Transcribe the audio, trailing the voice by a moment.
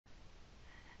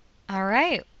All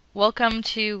right, welcome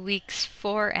to weeks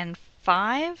 4 and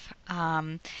 5.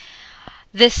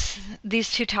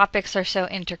 These two topics are so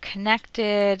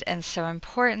interconnected and so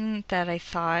important that I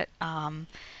thought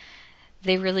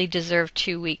they really deserve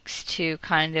 2 weeks to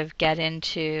kind of get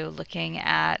into looking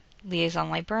at liaison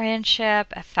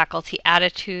librarianship, at faculty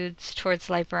attitudes towards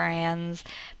librarians,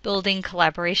 building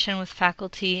collaboration with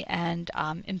faculty, and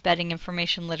embedding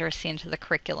information literacy into the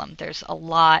curriculum. There's a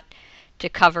lot to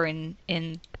cover in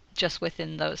just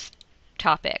within those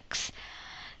topics.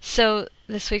 So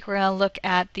this week we're going to look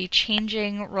at the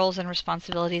changing roles and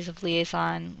responsibilities of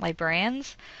liaison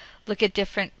librarians, look at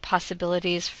different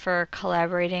possibilities for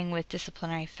collaborating with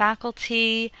disciplinary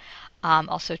faculty,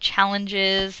 also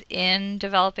challenges in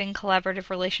developing collaborative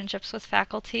relationships with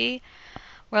faculty.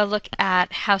 We'll look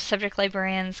at how subject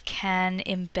librarians can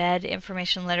embed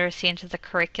information literacy into the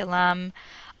curriculum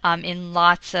in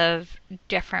lots of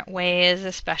different ways,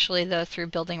 especially though through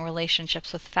building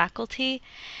relationships with faculty.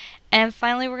 And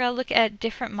finally, we're going to look at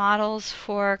different models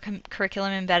for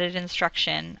curriculum embedded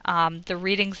instruction. The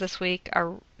readings this week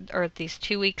or these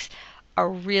 2 weeks,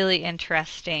 are really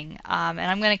interesting. And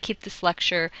I'm going to keep this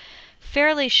lecture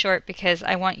fairly short because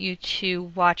I want you to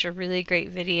watch a really great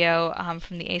video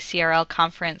from the ACRL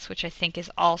conference, which I think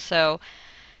is also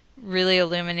really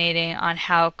illuminating on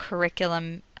how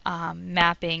curriculum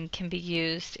mapping can be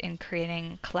used in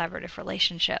creating collaborative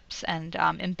relationships and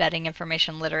embedding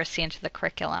information literacy into the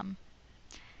curriculum.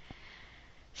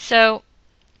 So,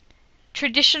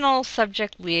 traditional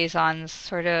subject liaisons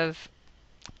sort of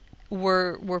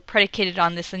were predicated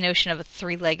on this notion of a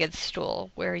three-legged stool,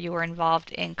 where you were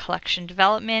involved in collection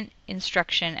development,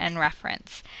 instruction, and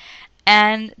reference.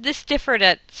 And this differed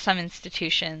at some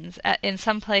institutions. In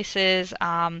some places,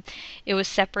 it was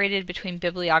separated between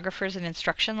bibliographers and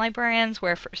instruction librarians,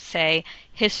 where, for, say,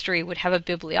 history would have a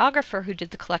bibliographer who did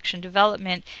the collection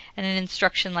development and an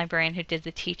instruction librarian who did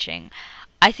the teaching.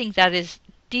 I think that is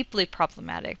deeply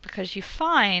problematic because you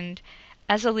find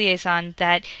as a liaison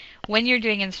that when you're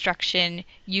doing instruction,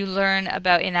 you learn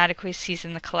about inadequacies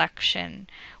in the collection.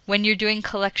 When you're doing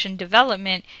collection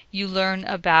development, you learn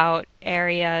about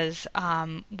areas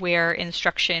where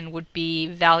instruction would be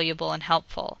valuable and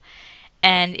helpful.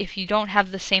 And if you don't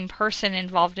have the same person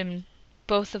involved in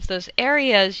both of those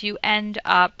areas, you end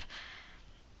up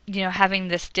having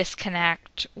this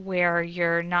disconnect where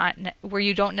where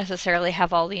you don't necessarily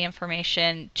have all the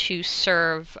information to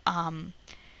serve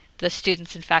the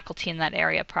students and faculty in that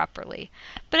area properly.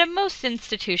 But at most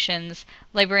institutions,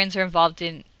 librarians are involved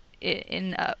in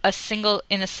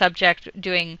a subject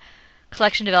doing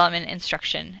collection development,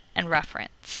 instruction, and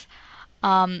reference.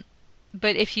 But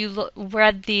if you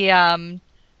read the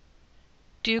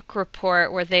Duke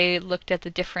report where they looked at the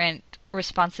different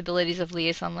responsibilities of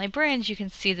liaison librarians, you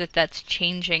can see that that's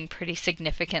changing pretty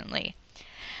significantly.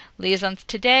 Liaisons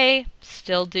today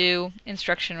still do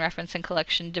instruction, reference, and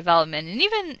collection development, and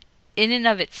even in and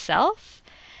of itself,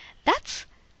 that's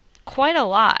quite a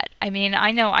lot. I mean,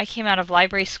 I know I came out of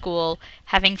library school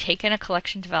having taken a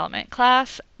collection development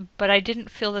class, but I didn't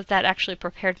feel that that actually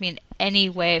prepared me in any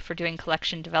way for doing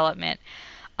collection development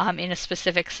in a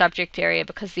specific subject area,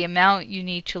 because the amount you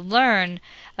need to learn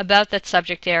about that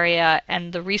subject area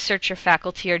and the research your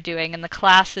faculty are doing and the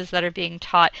classes that are being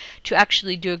taught to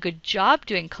actually do a good job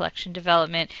doing collection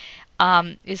development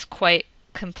is quite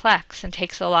complex and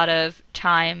takes a lot of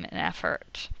time and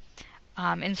effort.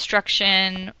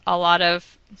 Instruction, a lot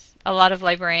of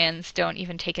librarians don't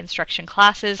even take instruction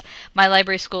classes. My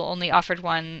library school only offered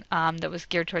one that was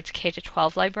geared towards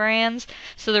K-12 librarians,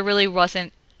 so there really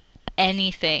wasn't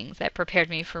anything that prepared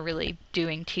me for really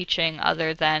doing teaching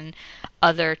other than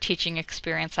other teaching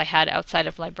experience I had outside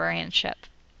of librarianship.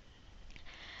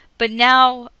 But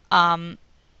now,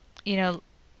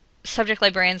 subject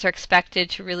librarians are expected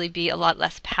to really be a lot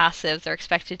less passive. They're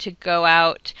expected to go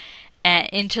out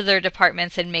into their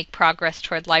departments and make progress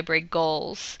toward library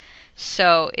goals.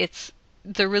 So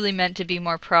they're really meant to be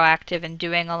more proactive and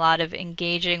doing a lot of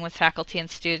engaging with faculty and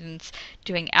students,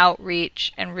 doing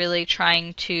outreach, and really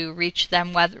trying to reach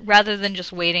them rather than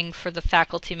just waiting for the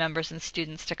faculty members and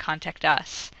students to contact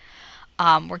us.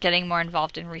 We're getting more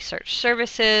involved in research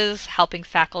services, helping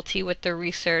faculty with their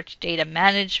research, data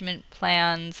management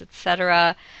plans,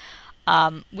 etc.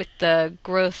 With the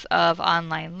growth of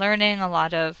online learning, a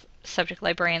lot of subject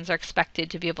librarians are expected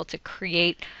to be able to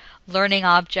create learning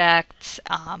objects,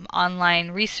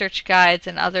 online research guides,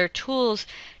 and other tools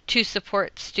to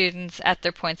support students at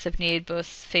their points of need, both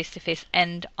face-to-face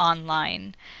and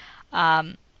online.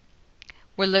 In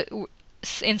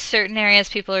certain areas,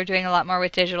 people are doing a lot more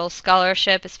with digital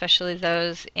scholarship, especially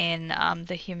those in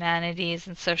the humanities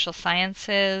and social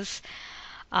sciences.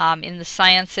 In the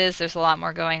sciences, there's a lot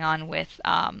more going on with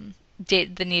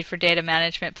the need for data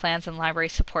management plans and library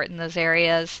support in those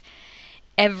areas.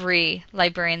 Every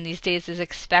librarian these days is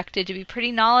expected to be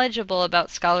pretty knowledgeable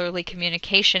about scholarly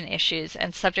communication issues,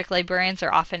 and subject librarians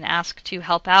are often asked to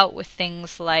help out with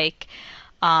things like,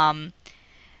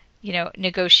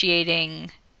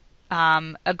 negotiating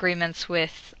agreements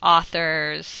with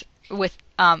authors, with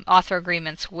author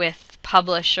agreements with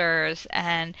publishers,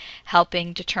 and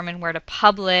helping determine where to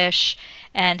publish,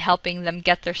 and helping them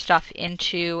get their stuff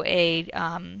into a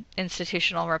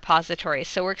institutional repository.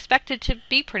 So we're expected to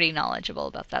be pretty knowledgeable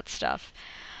about that stuff.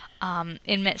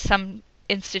 In some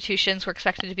institutions, we're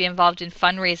expected to be involved in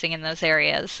fundraising in those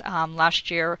areas.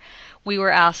 Last year, we were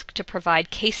asked to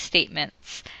provide case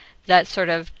statements that sort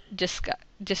of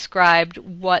described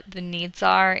what the needs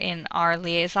are in our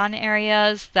liaison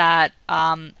areas that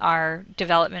our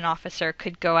development officer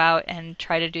could go out and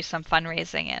try to do some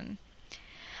fundraising in.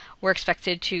 We're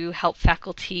expected to help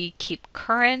faculty keep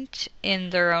current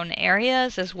in their own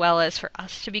areas as well as for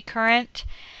us to be current.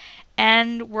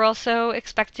 And we're also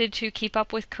expected to keep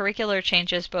up with curricular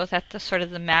changes both at the sort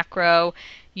of the macro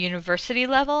university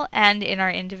level and in our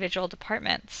individual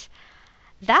departments.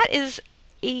 That is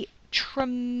a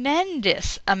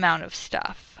tremendous amount of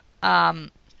stuff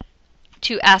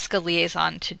to ask a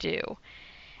liaison to do.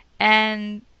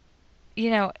 And,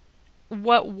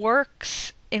 what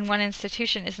works in one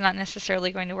institution is not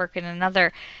necessarily going to work in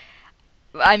another.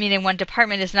 I mean, in one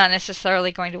department is not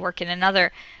necessarily going to work in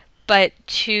another. But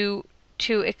to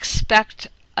expect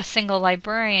a single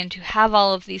librarian to have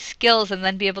all of these skills and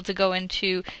then be able to go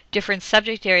into different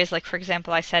subject areas, like, for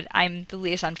example, I said I'm the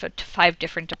liaison to 5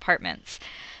 different departments.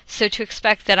 So to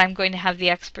expect that I'm going to have the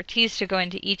expertise to go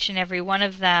into each and every one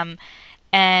of them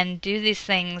and do these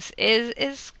things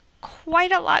is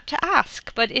quite a lot to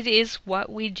ask, but it is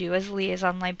what we do as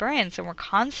liaison librarians, and we're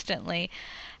constantly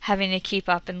having to keep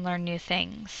up and learn new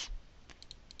things.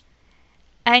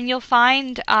 And you'll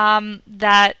find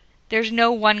that there's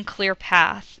no one clear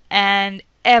path, and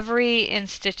every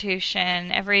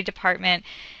institution, every department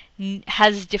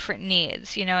has different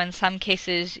needs. In some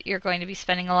cases, you're going to be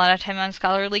spending a lot of time on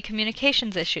scholarly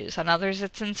communications issues. On others,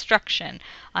 it's instruction.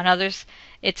 On others,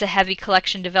 it's a heavy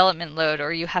collection development load,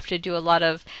 or you have to do a lot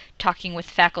of talking with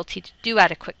faculty to do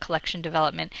adequate collection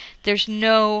development. There's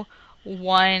no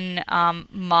one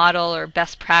model or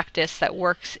best practice that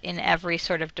works in every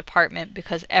sort of department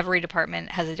because every department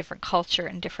has a different culture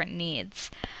and different needs.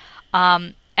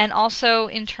 And also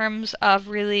in terms of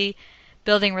really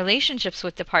building relationships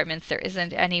with departments, there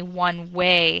isn't any one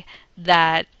way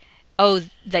that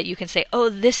you can say,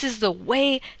 this is the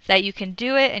way that you can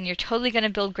do it and you're totally going to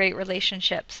build great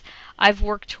relationships. I've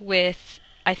worked with,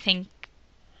 I think,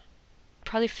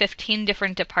 probably 15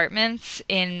 different departments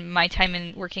in my time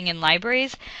in working in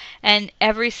libraries, and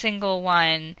every single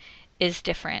one is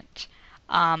different.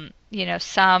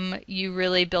 Some you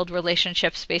really build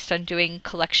relationships based on doing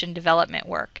collection development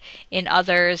work. In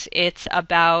others, it's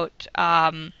about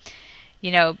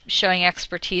showing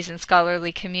expertise in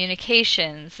scholarly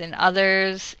communications. In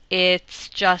others, it's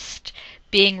just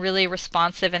being really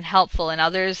responsive and helpful. In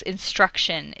others,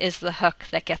 instruction is the hook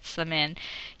that gets them in.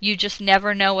 You just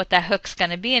never know what that hook's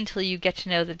going to be until you get to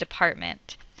know the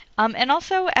department. And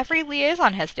also, every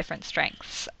liaison has different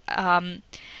strengths.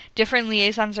 Different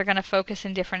liaisons are going to focus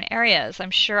in different areas. I'm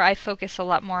sure I focus a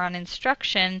lot more on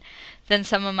instruction than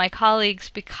some of my colleagues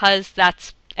because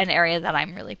that's an area that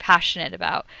I'm really passionate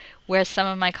about, whereas some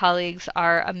of my colleagues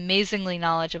are amazingly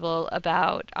knowledgeable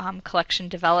about collection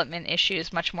development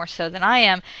issues, much more so than I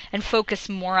am, and focus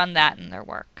more on that in their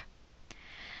work.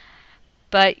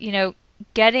 But,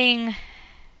 getting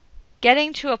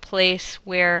to a place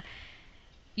where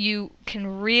you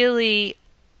can really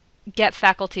get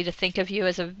faculty to think of you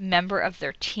as a member of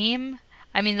their team,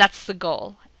 that's the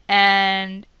goal.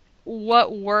 And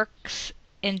what works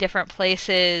in different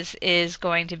places is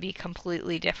going to be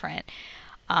completely different.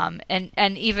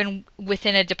 And even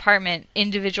within a department,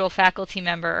 individual faculty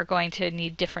member are going to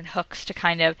need different hooks to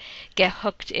kind of get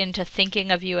hooked into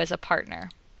thinking of you as a partner.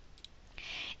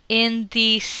 In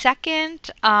the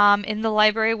second, in the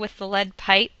Library with the Lead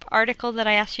Pipe article that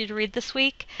I asked you to read this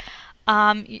week,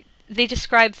 they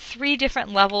describe 3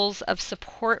 different levels of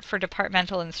support for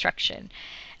departmental instruction.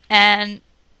 And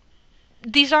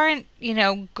these aren't,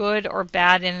 good or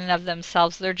bad in and of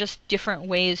themselves. They're just different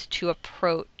ways to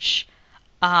approach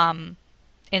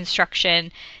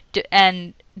instruction,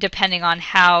 and depending on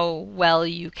how well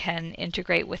you can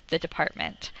integrate with the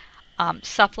department.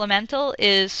 Supplemental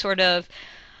is sort of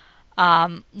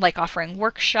like offering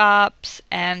workshops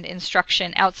and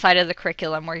instruction outside of the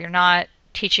curriculum, where you're not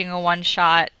teaching a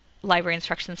one-shot library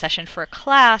instruction session for a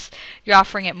class, you're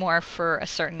offering it more for a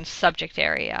certain subject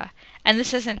area. And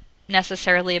this isn't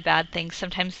necessarily a bad thing.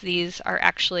 Sometimes these are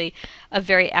actually a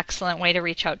very excellent way to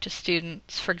reach out to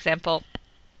students. For example,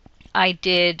 I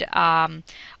did a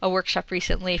workshop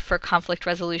recently for conflict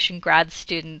resolution grad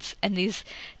students, and these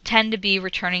tend to be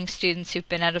returning students who've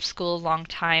been out of school a long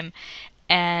time.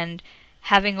 And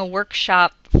having a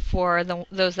workshop for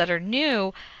those that are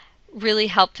new really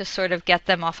helped to sort of get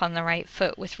them off on the right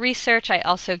foot with research. I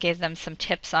also gave them some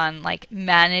tips on like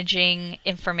managing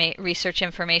research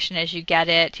information as you get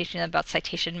it, teaching them about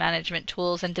citation management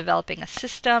tools and developing a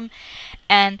system.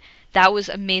 And that was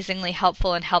amazingly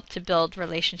helpful and helped to build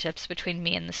relationships between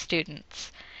me and the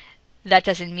students. That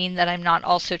doesn't mean that I'm not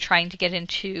also trying to get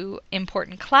into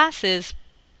important classes,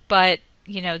 but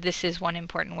this is one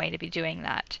important way to be doing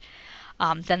that.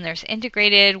 Then there's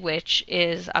integrated, which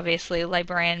is obviously a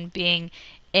librarian being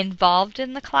involved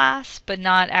in the class, but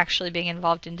not actually being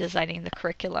involved in designing the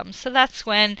curriculum. So that's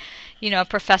when, a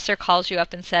professor calls you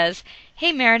up and says,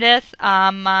 "Hey Meredith,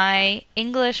 my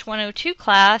English 102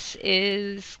 class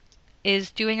is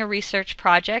doing a research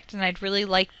project, and I'd really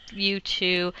like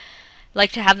to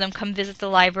have them come visit the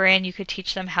library, and you could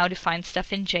teach them how to find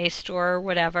stuff in JSTOR or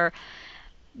whatever."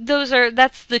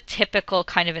 That's the typical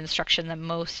kind of instruction that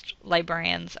most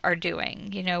librarians are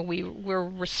doing. We're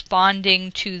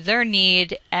responding to their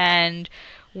need, and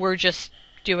we're just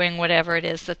doing whatever it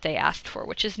is that they asked for,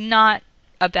 which is not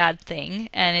a bad thing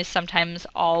and is sometimes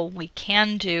all we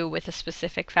can do with a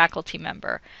specific faculty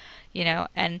member.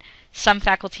 And some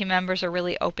faculty members are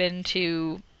really open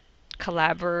to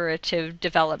collaborative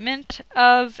development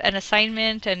of an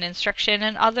assignment and instruction,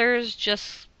 and others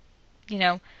just,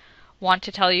 want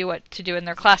to tell you what to do in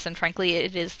their class, and frankly,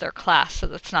 it is their class, so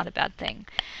that's not a bad thing.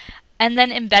 And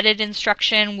then embedded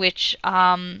instruction, which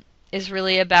is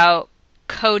really about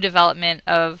co-development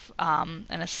of an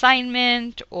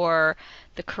assignment or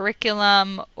the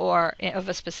curriculum or of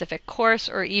a specific course,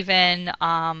 or even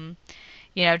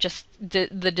just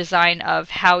the design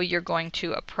of how you're going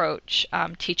to approach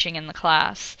teaching in the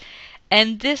class.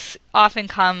 And this often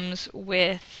comes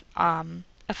with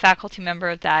a faculty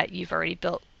member that you've already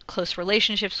built close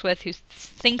relationships with, who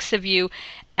thinks of you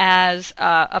as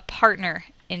a partner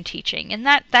in teaching, and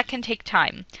that can take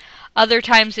time. Other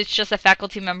times it's just a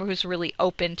faculty member who's really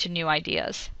open to new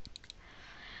ideas.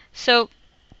 So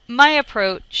my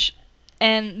approach,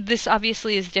 and this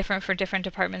obviously is different for different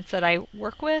departments that I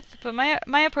work with, but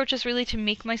my approach is really to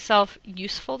make myself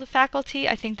useful to faculty.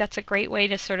 I think that's a great way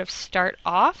to sort of start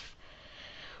off,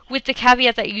 with the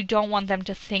caveat that you don't want them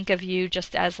to think of you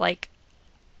just as like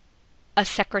a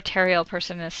secretarial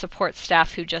person in a support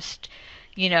staff who just,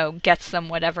 gets them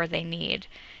whatever they need.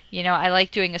 I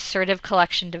like doing assertive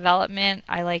collection development.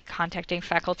 I like contacting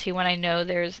faculty when I know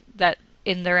there's that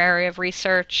in their area of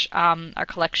research, our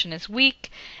collection is weak,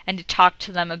 and to talk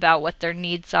to them about what their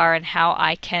needs are and how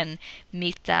I can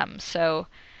meet them. So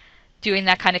doing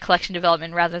that kind of collection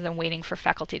development rather than waiting for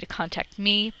faculty to contact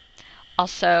me.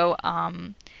 Also,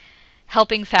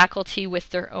 helping faculty with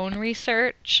their own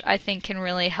research, I think, can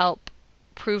really help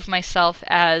prove myself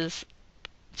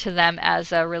to them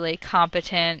as a really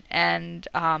competent and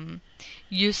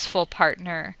useful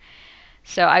partner.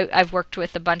 So I've worked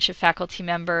with a bunch of faculty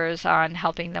members on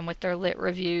helping them with their lit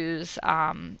reviews.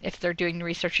 If they're doing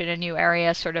research in a new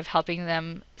area, sort of helping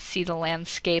them see the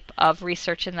landscape of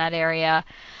research in that area.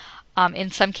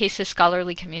 In some cases,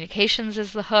 scholarly communications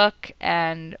is the hook,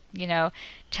 and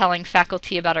telling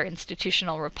faculty about our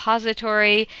institutional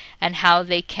repository and how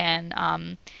they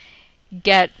can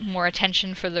get more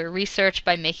attention for their research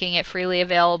by making it freely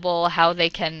available, how they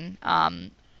can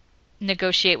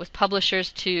negotiate with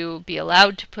publishers to be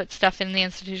allowed to put stuff in the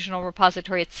institutional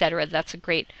repository, etc. That's a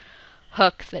great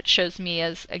hook that shows me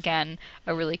as, again,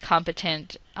 a really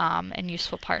competent and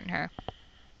useful partner.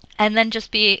 And then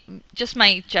just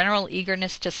my general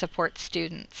eagerness to support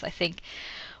students. I think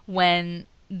when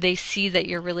they see that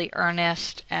you're really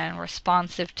earnest and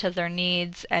responsive to their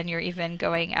needs, and you're even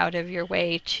going out of your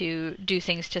way to do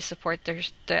things to support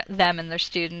them and their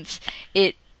students,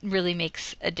 it really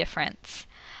makes a difference.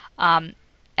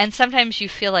 And sometimes you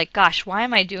feel like, gosh, why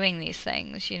am I doing these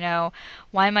things?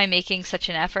 Why am I making such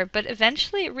an effort? But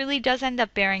eventually it really does end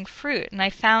up bearing fruit. And I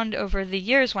found over the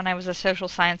years when I was a social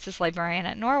sciences librarian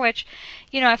at Norwich,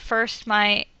 at first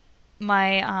my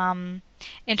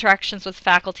interactions with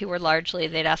faculty were largely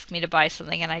they'd ask me to buy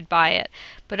something and I'd buy it.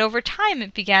 But over time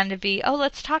it began to be, oh,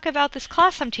 let's talk about this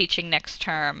class I'm teaching next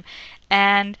term,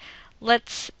 and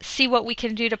let's see what we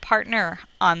can do to partner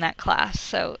on that class.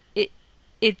 So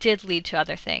it did lead to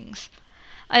other things.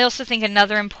 I also think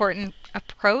another important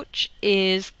approach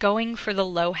is going for the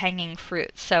low-hanging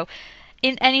fruit. So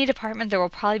in any department, there will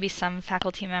probably be some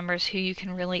faculty members who you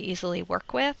can really easily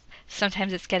work with.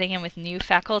 Sometimes it's getting in with new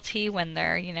faculty when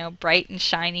they're, bright and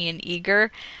shiny and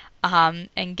eager,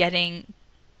 and getting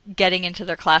into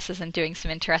their classes and doing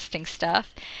some interesting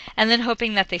stuff, and then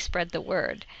hoping that they spread the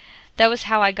word. That was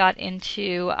how I got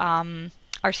into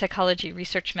our psychology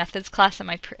research methods class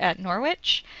at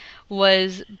Norwich,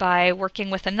 was by working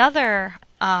with another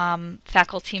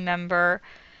faculty member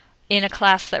in a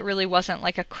class that really wasn't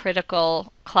like a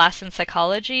critical class in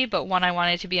psychology, but one I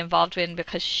wanted to be involved in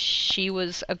because she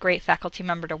was a great faculty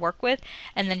member to work with.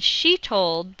 And then she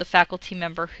told the faculty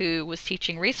member who was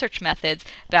teaching research methods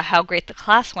about how great the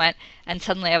class went, and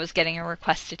suddenly I was getting a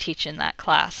request to teach in that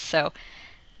class. So,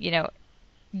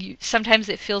 sometimes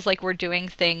it feels like we're doing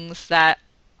things that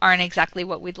aren't exactly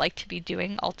what we'd like to be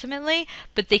doing ultimately,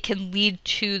 but they can lead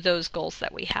to those goals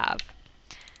that we have.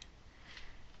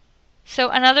 So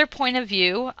another point of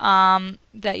view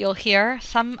that you'll hear,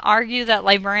 some argue that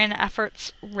librarian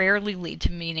efforts rarely lead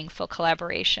to meaningful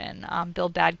collaboration. Bill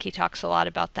Badke talks a lot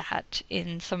about that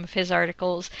in some of his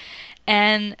articles.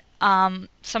 And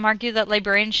some argue that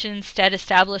librarians should instead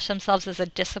establish themselves as a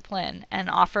discipline and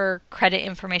offer credit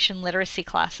information literacy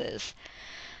classes.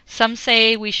 Some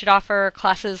say we should offer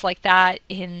classes like that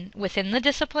within the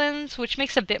disciplines, which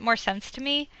makes a bit more sense to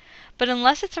me. But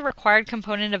unless it's a required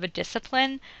component of a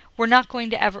discipline, we're not going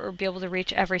to ever be able to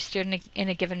reach every student in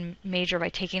a given major by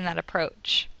taking that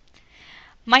approach.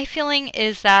 My feeling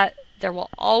is that there will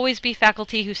always be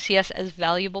faculty who see us as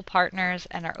valuable partners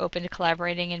and are open to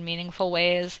collaborating in meaningful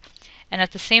ways. And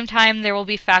at the same time, there will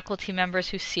be faculty members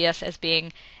who see us as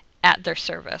being at their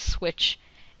service, which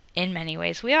in many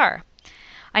ways we are.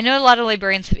 I know a lot of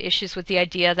librarians have issues with the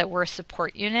idea that we're a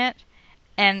support unit,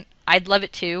 and I'd love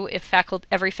it too if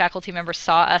every faculty member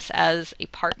saw us as a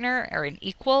partner or an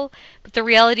equal, but the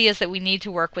reality is that we need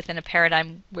to work within a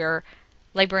paradigm where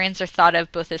librarians are thought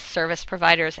of both as service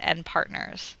providers and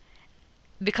partners.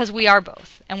 Because we are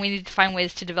both, and we need to find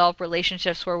ways to develop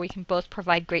relationships where we can both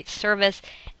provide great service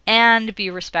and be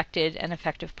respected and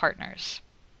effective partners.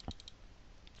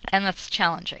 And that's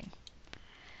challenging.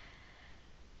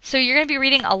 So you're going to be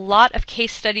reading a lot of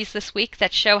case studies this week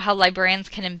that show how librarians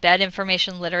can embed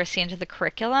information literacy into the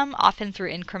curriculum, often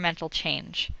through incremental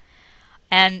change.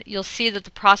 And you'll see that the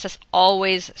process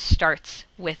always starts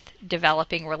with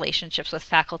developing relationships with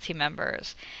faculty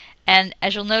members. And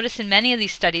as you'll notice in many of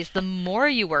these studies, the more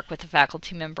you work with a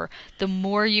faculty member, the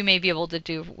more you may be able to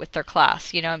do with their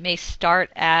class. It may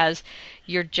start as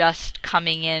you're just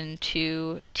coming in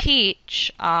to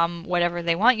teach whatever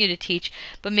they want you to teach,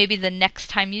 but maybe the next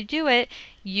time you do it,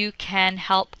 you can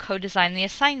help co-design the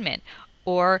assignment,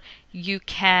 or you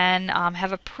can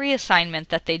have a pre-assignment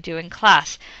that they do in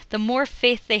class. The more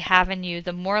faith they have in you,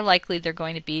 the more likely they're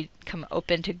going to become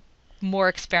open to more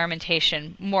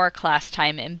experimentation, more class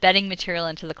time, embedding material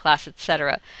into the class,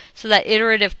 etc. So that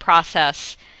iterative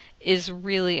process is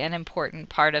really an important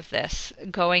part of this.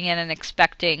 Going in and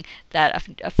expecting that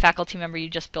a faculty member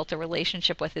you just built a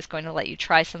relationship with is going to let you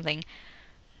try something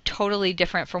totally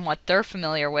different from what they're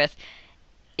familiar with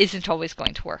isn't always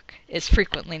going to work, is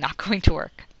frequently not going to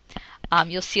work.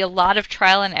 You'll see a lot of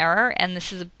trial and error, and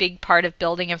this is a big part of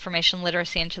building information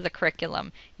literacy into the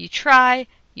curriculum. You try,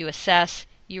 you assess,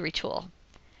 you retool.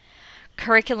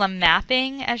 Curriculum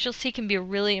mapping, as you'll see, can be a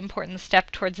really important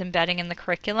step towards embedding in the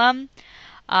curriculum.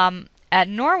 At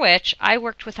Norwich, I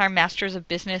worked with our Masters of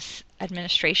Business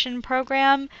Administration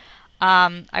program.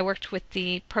 I worked with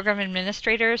the program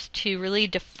administrators to really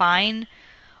define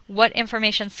what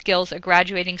information skills a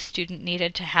graduating student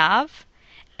needed to have,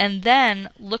 and then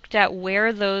looked at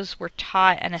where those were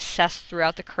taught and assessed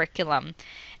throughout the curriculum,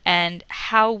 and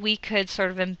how we could sort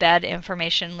of embed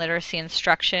information literacy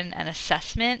instruction and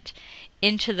assessment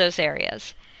into those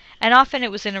areas. And often it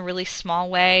was in a really small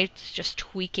way, just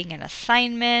tweaking an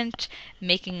assignment,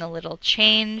 making a little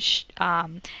change,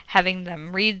 having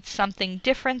them read something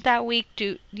different that week.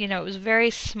 It was very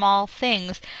small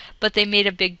things, but they made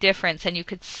a big difference, and you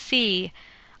could see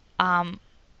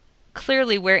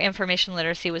clearly where information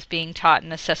literacy was being taught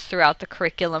and assessed throughout the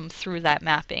curriculum through that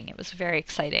mapping. It was very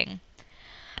exciting.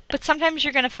 But sometimes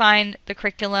you're going to find the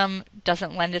curriculum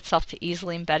doesn't lend itself to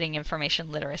easily embedding information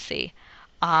literacy.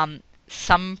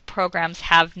 Some programs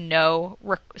have no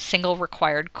single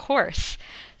required course.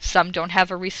 Some don't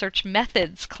have a research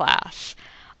methods class.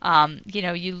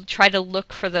 You try to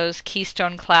look for those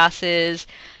keystone classes.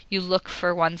 You look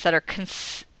for ones that are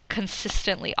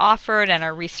consistently offered and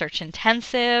are research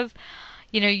intensive.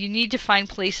 You need to find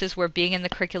places where being in the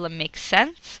curriculum makes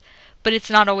sense, but it's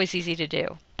not always easy to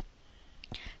do.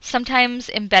 Sometimes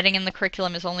embedding in the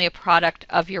curriculum is only a product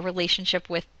of your relationship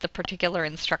with the particular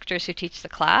instructors who teach the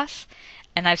class.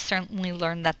 And I've certainly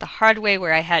learned that the hard way,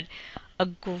 where I had a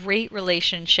great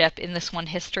relationship in this one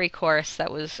history course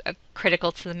that was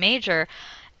critical to the major,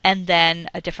 and then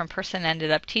a different person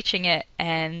ended up teaching it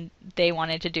and they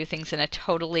wanted to do things in a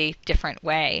totally different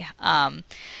way.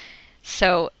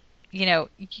 So, you know,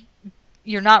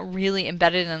 you're not really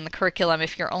embedded in the curriculum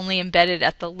if you're only embedded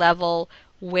at the level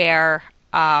where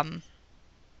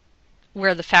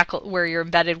where you're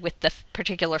embedded with the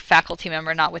particular faculty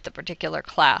member, not with the particular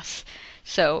class.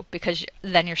 So, because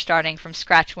then you're starting from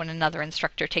scratch when another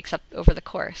instructor takes up over the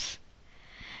course.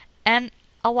 And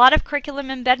a lot of curriculum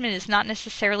embedment is not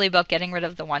necessarily about getting rid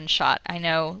of the one shot. I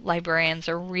know librarians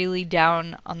are really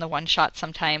down on the one shot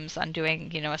sometimes, on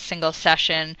doing, a single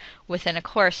session within a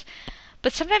course.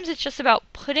 But sometimes it's just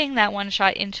about putting that one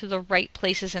shot into the right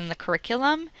places in the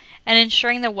curriculum and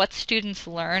ensuring that what students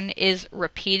learn is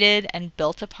repeated and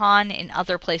built upon in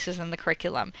other places in the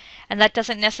curriculum. And that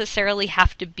doesn't necessarily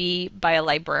have to be by a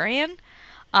librarian.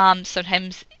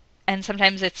 Sometimes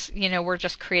it's, we're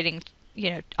just creating,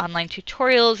 online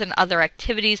tutorials and other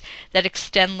activities that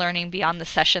extend learning beyond the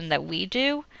session that we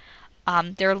do.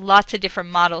 There are lots of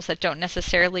different models that don't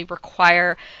necessarily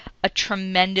require a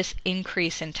tremendous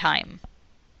increase in time.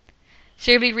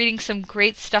 So you'll be reading some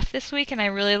great stuff this week, and I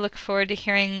really look forward to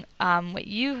hearing what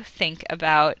you think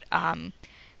about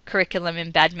curriculum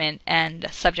embedment and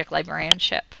subject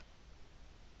librarianship.